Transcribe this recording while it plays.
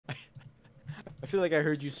feel like I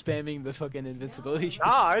heard you spamming the fucking invincibility.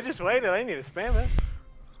 Nah, I just waited. I need to spam it.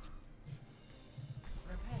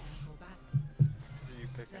 Who are you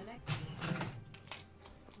picking?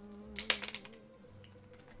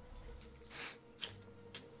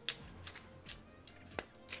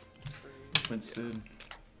 Winston.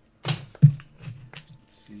 Let's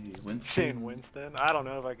see, Winston. Shane Winston. I don't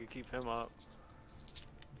know if I could keep him up.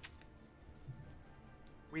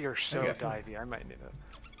 We are so Okay. divey. I might need to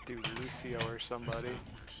do Lucio or somebody.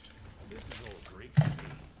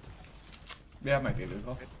 Yeah, it might be a good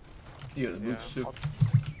call. You got the Yeah, boost too.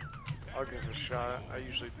 I'll give it a shot. I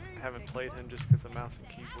usually haven't played him just because of mouse and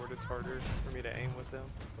keyboard. It's harder for me to aim with him.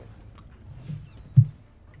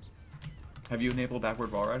 Have you enabled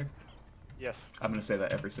backward wall riding? Yes. I'm gonna say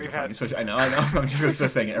that every single We've time had- you switch. I know. I'm just gonna start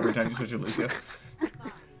saying it every time you switch to Lucio.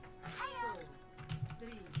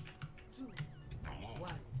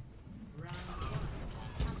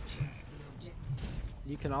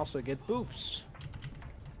 You can also get boops.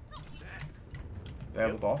 They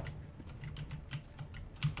have the ball.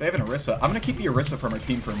 They have an Orisa. I'm gonna keep the Orisa from our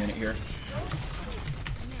team for a minute here.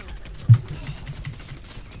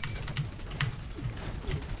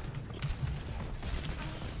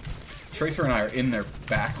 Tracer and I are in their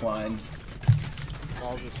back line.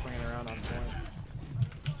 Ball's just swinging around on point.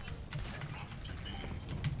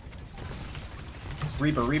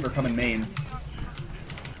 Reaper coming main.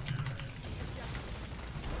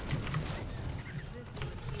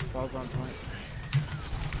 Ball's on point.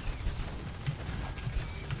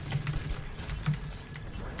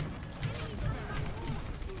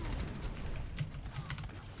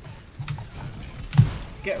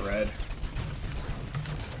 Get red.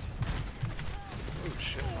 Oh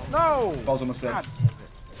shit. No! Ball's almost dead. God.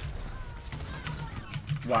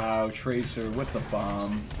 Wow, Tracer with the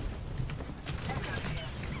bomb.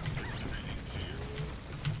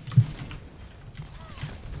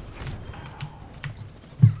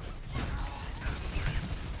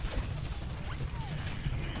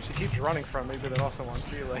 She keeps running from me, but it also wants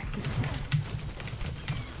healing.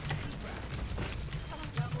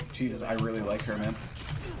 Jesus, I really like her, man.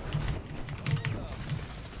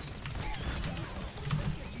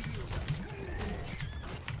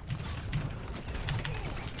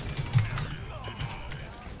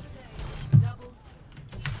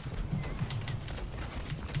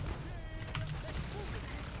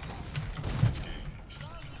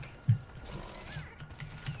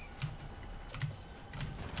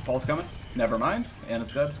 Ball's coming. Never mind. Anna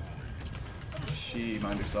said. She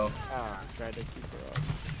mined herself. Ah, tried to keep her up.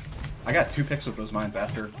 I got 2 picks with those mines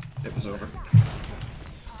after it was over.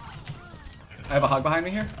 I have a hog behind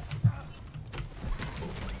me here.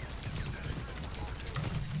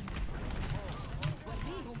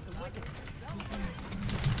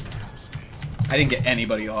 I didn't get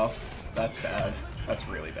anybody off. That's bad. That's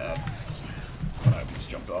really bad. When I just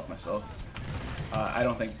jumped off myself. I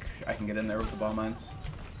don't think I can get in there with the ball mines.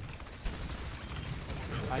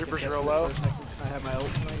 Reaper's real low. I have my ult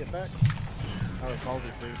when I get back. Oh, the balls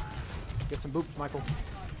are free. Get some boops, Michael.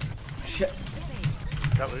 Shit.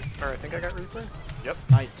 Got Reaper. Or I think I got Reaper. Yep.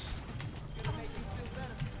 Nice.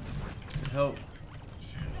 Good help.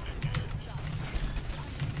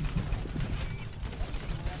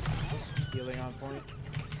 Healing on point.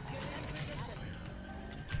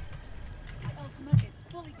 Ultimate is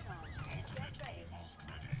fully charged.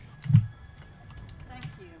 Thank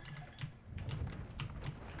you.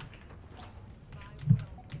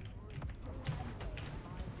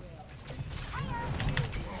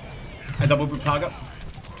 I double boot Taga.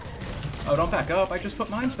 Oh, don't back up. I just put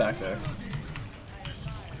mines back there.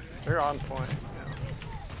 They're on point.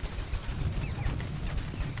 Yeah.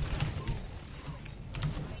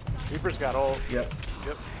 Reaper's got ult. Yep.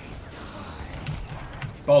 Yep.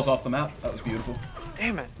 Ball's off the map. That was beautiful.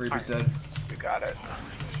 Damn it. Reaper's Alright, dead. You got it.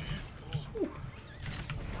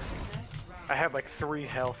 I had like 3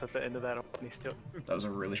 health at the end of that ult, and he still That was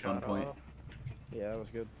a really fun shot point. off. Yeah, that was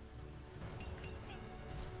good.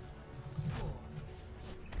 Score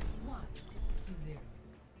 1-0.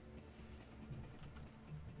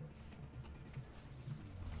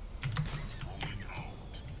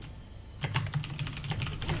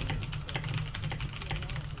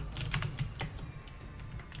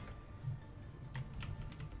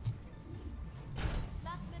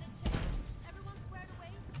 Last minute check. Everyone squared away.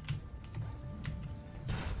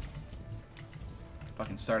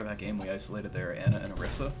 Fucking start of that game, we isolated their Anna and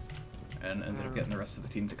Orisa, and ended up getting the rest of the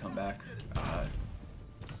team to come back.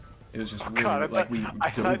 It was just really God, like we I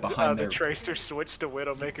dove thought behind the their. Tracer switched to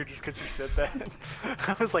Widowmaker just because you said that.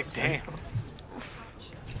 I was like, damn.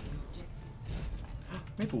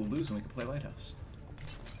 Maybe we'll lose and we can play Lighthouse.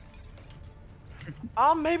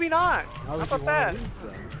 Maybe not. How How would you about want that? to leave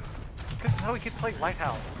then? This is how we could play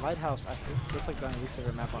Lighthouse. Lighthouse, I think that's like the only least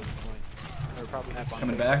ever map on this point. Or probably map on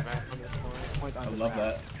Coming this back. map on this point on I this love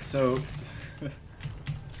map. that. So,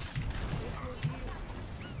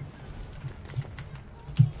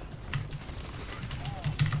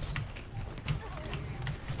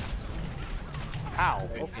 Ow,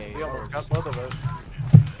 okay. We almost got both of us.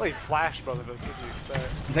 Well, he flashed both of us. What do you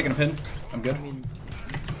expect? I'm taking a pin. I'm good. I mean,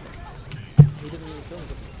 he didn't even feel like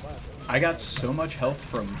it was a flash. I got so much health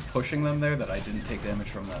from pushing them there that I didn't take damage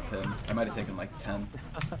from that pin. I might have taken like 10.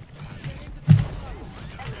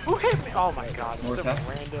 Who hit me? Oh my god, More some attack.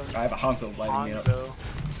 random I have a Hanzo lighting me up. Hanzo.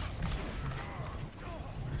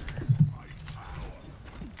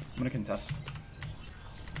 I'm gonna contest.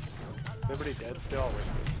 Everybody dead still? I'll wait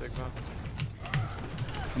for the Sigma.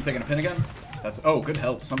 I'm taking a pin again. That's good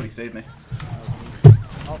help. Somebody saved me.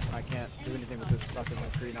 Oh, I can't do anything with this fucking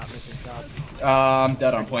tree not missing shots. I'm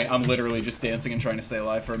dead on point. I'm literally just dancing and trying to stay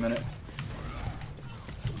alive for a minute.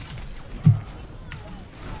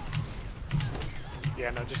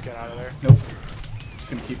 Yeah, no, just get out of there. Nope.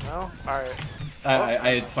 Just gonna keep. No? Alright. I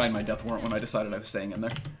had signed my death warrant when I decided I was staying in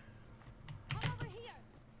there. Over here.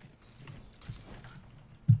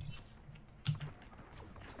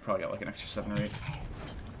 Probably got like an extra 7 or 8.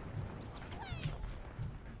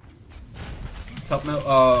 Let's help him out.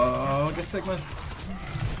 Oh, get Sigma.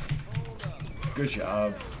 Good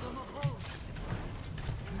job.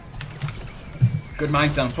 Good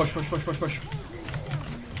mind sound. Push, push, push, push, push.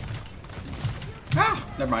 Ah!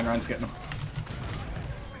 Never mind, Ryan's getting him.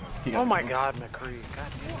 He got Oh the my points. god, McCree.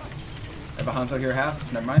 God damn. I have a Hanzo here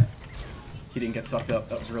half. Never mind. He didn't get sucked up.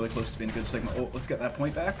 That was really close to being a good Sigma. Oh, let's get that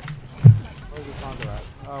point back. Where's this Honda at?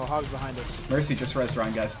 Oh, Hog's behind us. Mercy just rezzed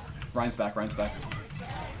Ryan, guys. Ryan's back, Ryan's back.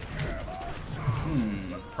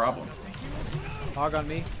 Problem. Hog on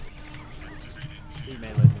me. He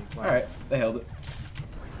meleeed me. Wow. Alright, they held it.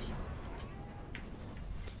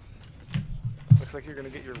 Looks like you're gonna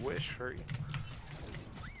get your wish, hurry.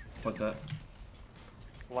 What's that?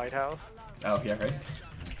 Lighthouse. Oh, yeah, right.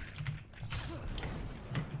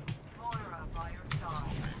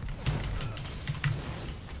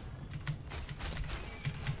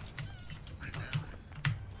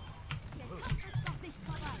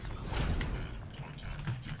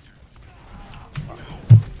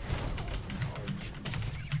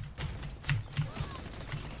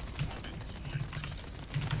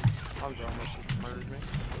 Hanzo almost just murdered me.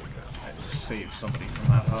 I saved somebody from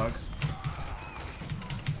that hog.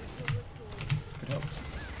 Good help.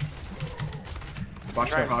 Watch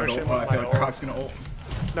Try their and hog push ult. him Oh, with I my feel like their ult. hog's gonna ult.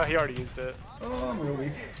 No, he already used it. Oh, I'm real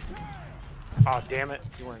weak. Oh damn it,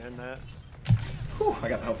 you weren't in that. Whew, I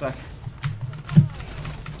got the help back.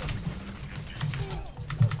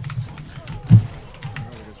 That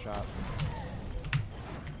was a good shot.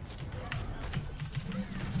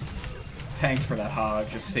 Tanked for that hog,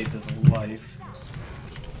 just saved his life.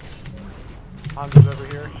 Hanzo's over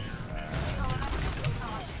here.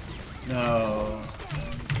 No.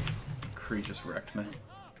 Kree just wrecked me.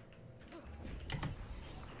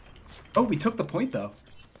 Oh, we took the point though.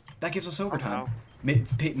 That gives us overtime.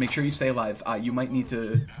 Make sure you stay alive. You might need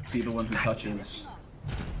to be the one who touches.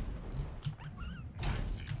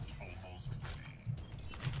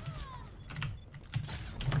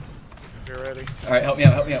 You're ready. Alright, help me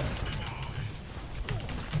out, help me out.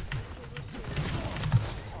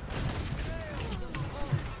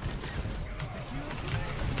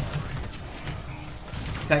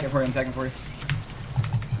 Attacking for you, I'm attacking for you.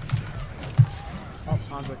 Oh,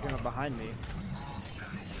 Hanzo came up behind me.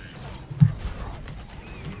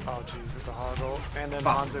 Oh jeez, it's a hog ult. And then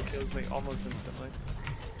Fuck. Hanzo kills me almost instantly.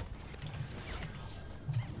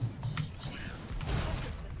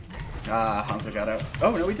 Ah, Hanzo got out.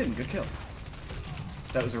 Oh, no, he didn't. Good kill.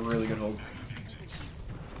 That was a really good hold.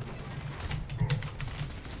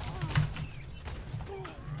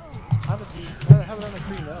 How did the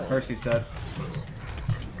tree know? Mercy's dead.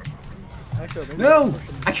 Actually, maybe No! push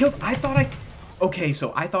him. I killed... I thought I... Okay,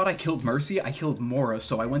 so I thought I killed Mercy. I killed Mora,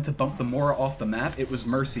 so I went to bump the Mora off the map. It was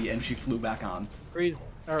Mercy, and she flew back on. Freeze.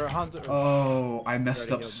 Or Hanzo. Oh, I messed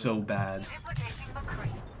Already up healed so me. bad.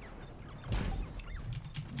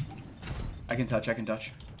 I can touch, I can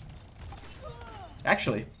touch.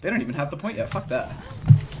 Actually, they don't even have the point yet. Fuck that.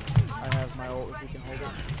 I have my ult if we can hold it.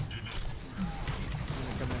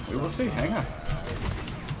 I'm gonna come in We will see. Hang on.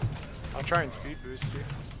 I'll try and speed boost you.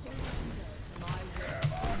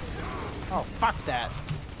 Oh, fuck that.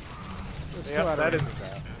 There's Yep, two out of that is- range of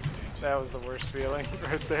that. That was the worst feeling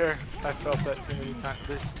right there. I felt that too many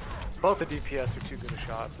times. Both the DPS are too good of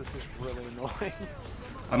shots. This is really annoying.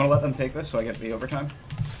 I'm gonna let them take this so I get the overtime.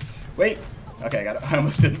 Wait! Okay, I got it. I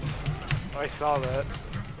almost didn't. I saw that.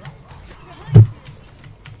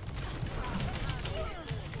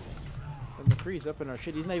 And McCree's up in our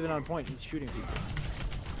shit. He's not even on point. He's shooting people.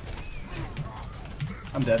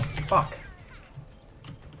 I'm dead. Fuck.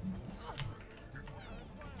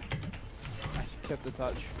 I kept the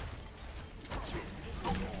touch.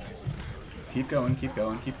 Keep going, keep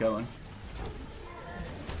going, keep going.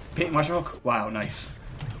 Peyton, watch your hook. Wow, nice.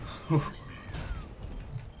 Whew.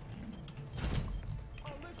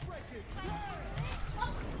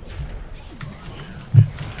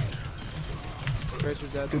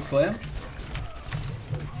 Tracer's dead. Good slam.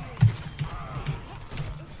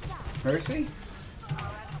 Mercy?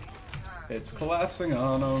 It's collapsing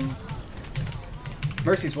on him.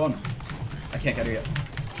 Mercy's won. I can't get her yet.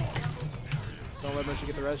 Don't let Mercy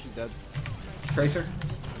get the rest. She's dead. Tracer?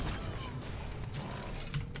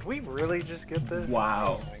 Did we really just get this?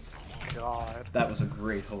 Wow. Oh my god. That was a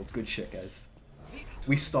great hold. Good shit, guys.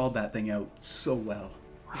 We stalled that thing out so well.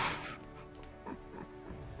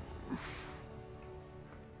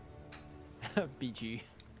 BG.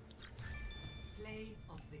 Play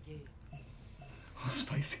of the game.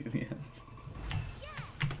 Spicy in the end.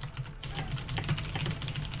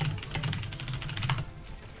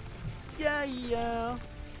 Yeah, yeah.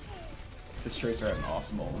 This Tracer had an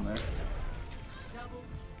awesome ult in there.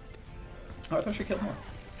 Oh, I thought she killed more.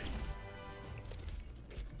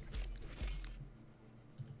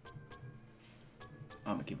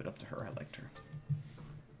 I'm gonna give it up to her. I liked her.